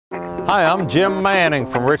Hi, I'm Jim Manning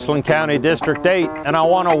from Richland County District 8, and I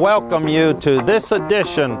want to welcome you to this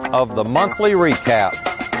edition of the Monthly Recap.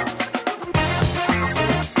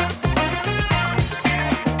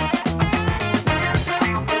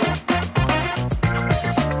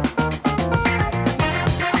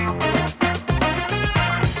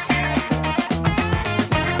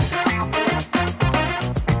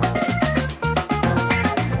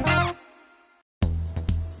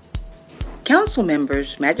 Council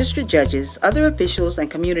members, magistrate judges, other officials, and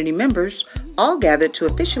community members all gathered to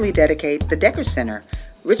officially dedicate the Decker Center,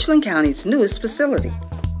 Richland County's newest facility.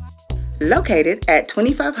 Located at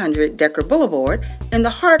 2500 Decker Boulevard in the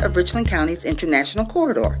heart of Richland County's International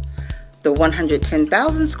Corridor, the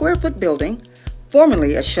 110,000 square foot building,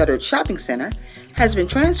 formerly a shuttered shopping center, has been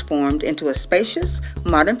transformed into a spacious,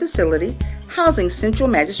 modern facility housing Central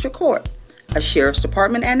Magistrate Court, a Sheriff's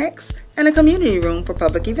Department annex, and a community room for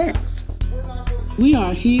public events. We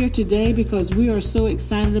are here today because we are so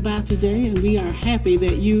excited about today, and we are happy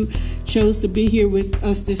that you chose to be here with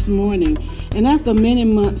us this morning. And after many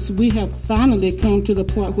months, we have finally come to the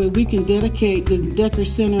point where we can dedicate the Decker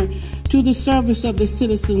Center to the service of the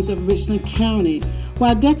citizens of Richland County.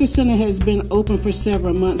 While Decker Center has been open for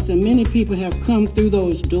several months and many people have come through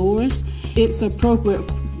those doors, it's appropriate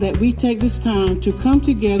that we take this time to come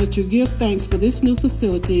together to give thanks for this new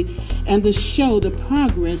facility and to show the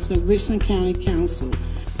progress of Richland County Council.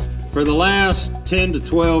 For the last 10 to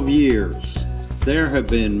 12 years, there have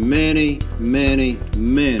been many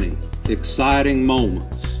exciting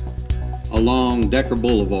moments along Decker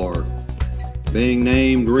Boulevard, being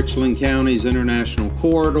named Richland County's International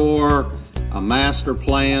Corridor, a master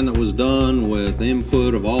plan that was done with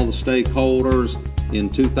input of all the stakeholders in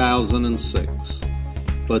 2006.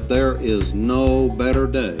 But there is no better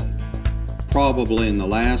day, probably in the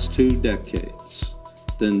last 2 decades,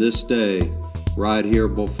 than this day right here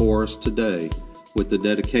before us today with the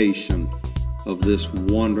dedication of this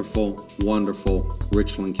wonderful, wonderful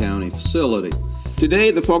Richland County facility.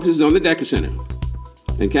 Today, the focus is on the Decker Center.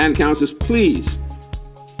 And County Council is pleased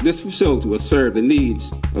this facility will serve the needs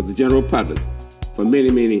of the general public for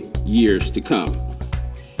many years to come.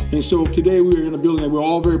 And so today we're in a building that we're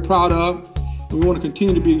all very proud of. We want to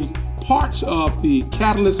continue to be parts of the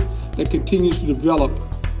catalyst that continues to develop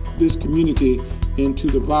this community into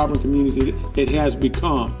the vibrant community it has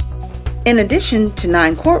become. In addition to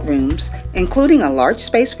 9 courtrooms, including a large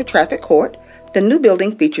space for traffic court, the new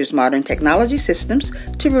building features modern technology systems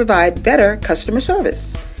to provide better customer service.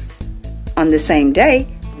 On the same day,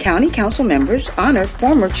 County Council members honored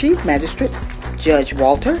former Chief Magistrate Judge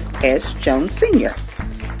Walter S. Jones Sr.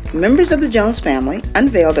 Members of the Jones family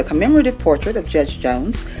unveiled a commemorative portrait of Judge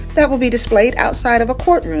Jones that will be displayed outside of a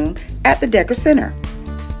courtroom at the Decker Center.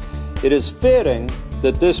 It is fitting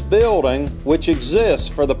that this building, which exists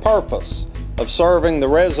for the purpose of serving the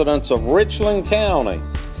residents of Richland County,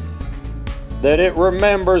 that it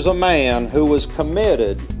remembers a man who was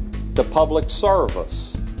committed to public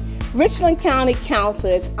service. Richland County Council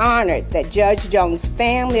is honored that Judge Jones'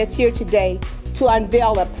 family is here today to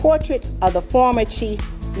unveil a portrait of the former Chief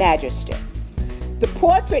Magistrate. The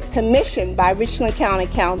portrait commissioned by Richland County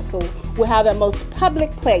Council will have a most public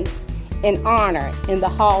place in honor in the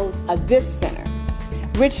halls of this center,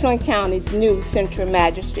 Richland County's new Central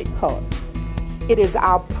Magistrate Court. It is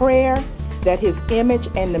our prayer that his image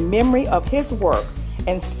and the memory of his work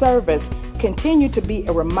and service continue to be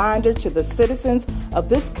a reminder to the citizens of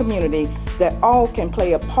this community that all can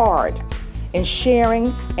play a part in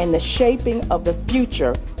sharing and the shaping of the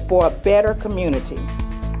future for a better community.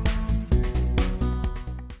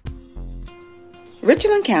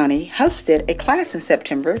 Richland County hosted a class in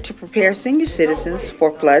September to prepare senior citizens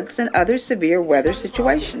for floods and other severe weather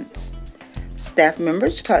situations. Staff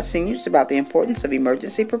members taught seniors about the importance of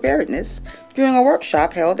emergency preparedness during a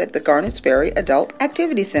workshop held at the Garnets Ferry Adult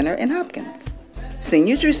Activity Center in Hopkins.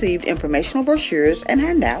 Seniors received informational brochures and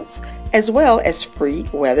handouts, as well as free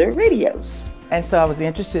weather radios. And so I was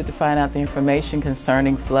interested to find out the information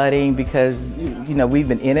concerning flooding because, we've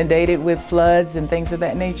been inundated with floods and things of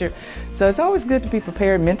that nature. So it's always good to be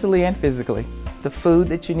prepared mentally and physically. The food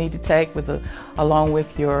that you need to take along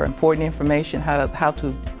with your important information, how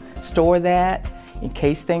to store that in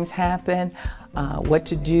case things happen, what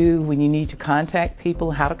to do when you need to contact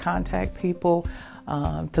people, how to contact people,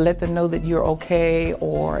 to let them know that you're okay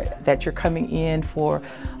or that you're coming in for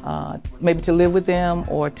maybe to live with them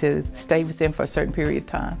or to stay with them for a certain period of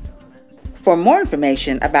time. For more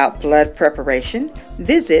information about flood preparation,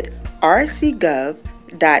 visit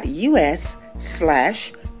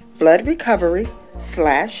rcgov.us/flood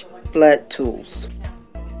recovery/flood tools.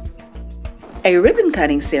 A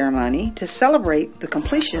ribbon-cutting ceremony to celebrate the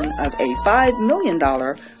completion of a $5 million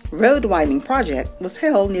road widening project was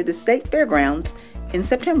held near the state fairgrounds in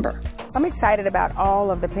September. I'm excited about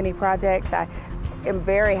all of the Penny projects. I am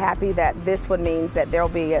very happy that this one means that there will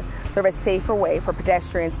be a sort of a safer way for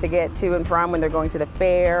pedestrians to get to and from when they're going to the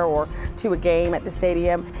fair or to a game at the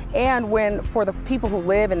stadium, and when for the people who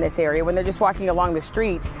live in this area when they're just walking along the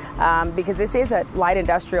street, because this is a light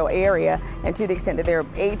industrial area, and to the extent that there are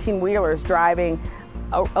 18-wheelers driving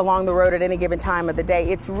along the road at any given time of the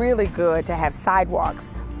day, it's really good to have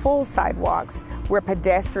sidewalks, full sidewalks, where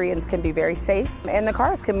pedestrians can be very safe and the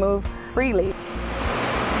cars can move freely.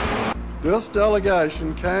 This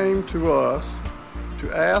delegation came to us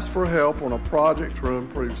to ask for help on a project to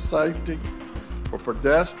improve safety for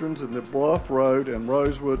pedestrians in the Bluff Road and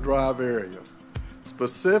Rosewood Drive area.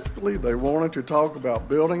 Specifically, they wanted to talk about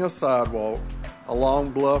building a sidewalk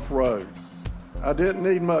along Bluff Road. I didn't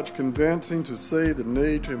need much convincing to see the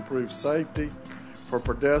need to improve safety for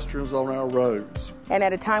pedestrians on our roads. And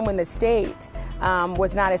at a time when the state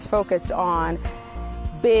was not as focused on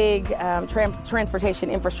big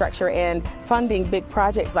transportation infrastructure and funding big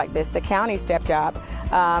projects like this, the county stepped up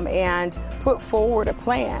and put forward a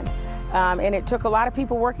plan. And it took a lot of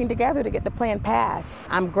people working together to get the plan passed.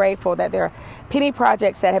 I'm grateful that there are Penny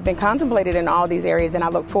projects that have been contemplated in all these areas, and I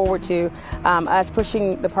look forward to us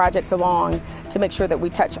pushing the projects along to make sure that we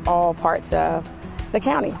touch all parts of the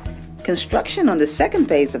county. Construction on the second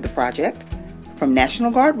phase of the project, from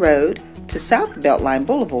National Guard Road to South Beltline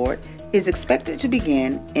Boulevard, is expected to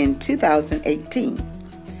begin in 2018.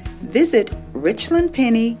 Visit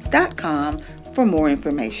richlandpenny.com for more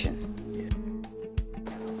information.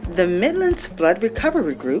 The Midlands Flood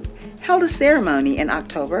Recovery Group held a ceremony in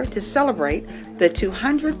October to celebrate the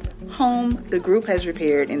 200th home the group has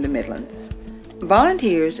repaired in the Midlands.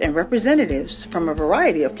 Volunteers and representatives from a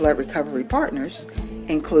variety of flood recovery partners,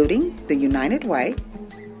 including the United Way,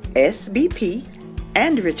 SBP,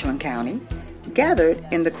 and Richland County, gathered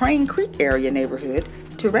in the Crane Creek area neighborhood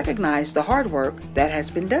to recognize the hard work that has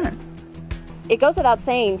been done. It goes without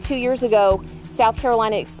saying, 2 years ago, South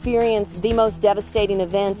Carolina experienced the most devastating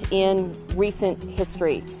event in recent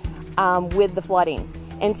history with the flooding.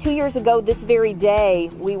 And 2 years ago, this very day,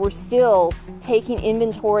 we were still taking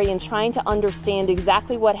inventory and trying to understand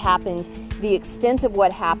exactly what happened, the extent of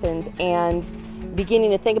what happened, and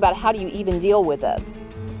beginning to think about how do you even deal with this.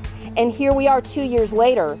 And here we are 2 years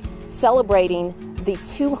later, celebrating the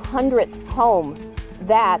 200th home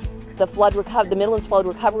that the Midlands Flood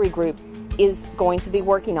Recovery Group is going to be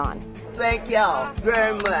working on. Thank y'all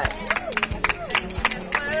very much.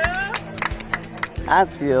 I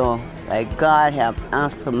feel like God have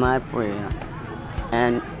answered my prayer,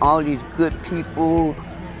 and all these good people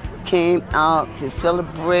came out to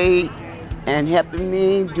celebrate and helping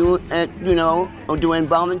me doing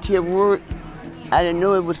volunteer work. I didn't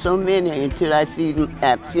know it was so many until I seen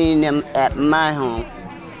them at my home.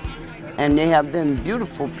 And they have them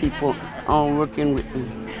beautiful people on working with me.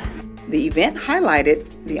 The event highlighted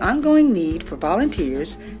the ongoing need for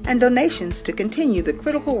volunteers and donations to continue the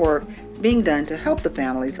critical work being done to help the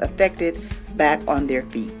families affected back on their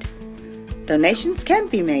feet. Donations can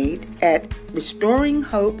be made at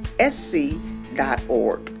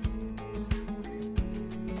restoringhopesc.org.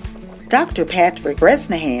 Dr. Patrick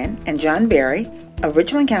Bresnahan and John Berry of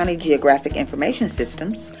Richland County Geographic Information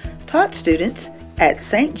Systems taught students at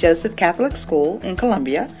St. Joseph Catholic School in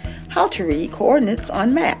Columbia how to read coordinates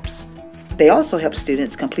on maps. They also help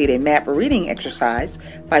students complete a map reading exercise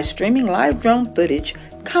by streaming live drone footage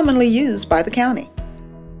commonly used by the county.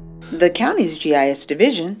 The county's GIS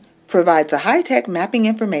division provides a high-tech mapping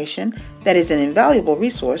information that is an invaluable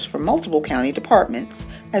resource for multiple county departments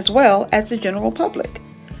as well as the general public.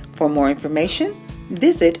 For more information,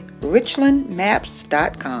 visit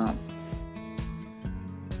richlandmaps.com.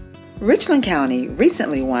 Richland County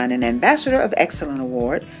recently won an Ambassador of Excellence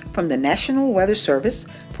Award from the National Weather Service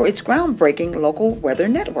for its groundbreaking local weather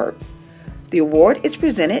network. The award is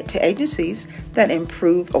presented to agencies that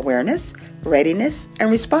improve awareness, readiness, and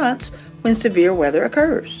response when severe weather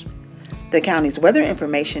occurs. The county's Weather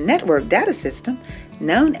Information Network data system,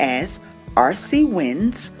 known as RC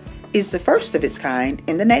Winds, is the first of its kind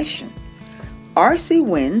in the nation. RC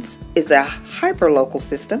Winds is a hyperlocal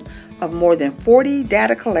system of more than 40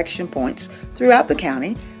 data collection points throughout the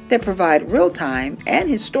county that provide real-time and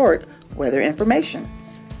historic weather information.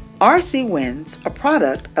 RC Winds, a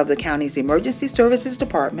product of the county's Emergency Services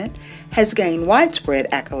Department, has gained widespread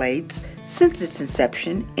accolades since its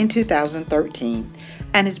inception in 2013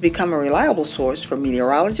 and has become a reliable source for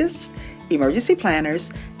meteorologists, emergency planners,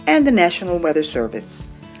 and the National Weather Service.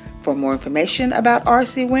 For more information about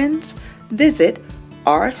RC Winds, Visit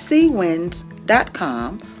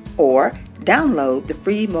rcwinds.com or download the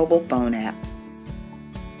free mobile phone app.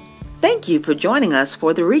 Thank you for joining us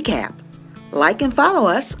for the recap. Like and follow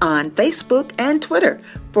us on Facebook and Twitter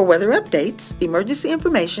for weather updates, emergency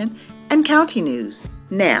information, and county news.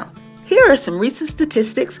 Now, here are some recent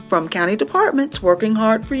statistics from county departments working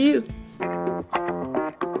hard for you.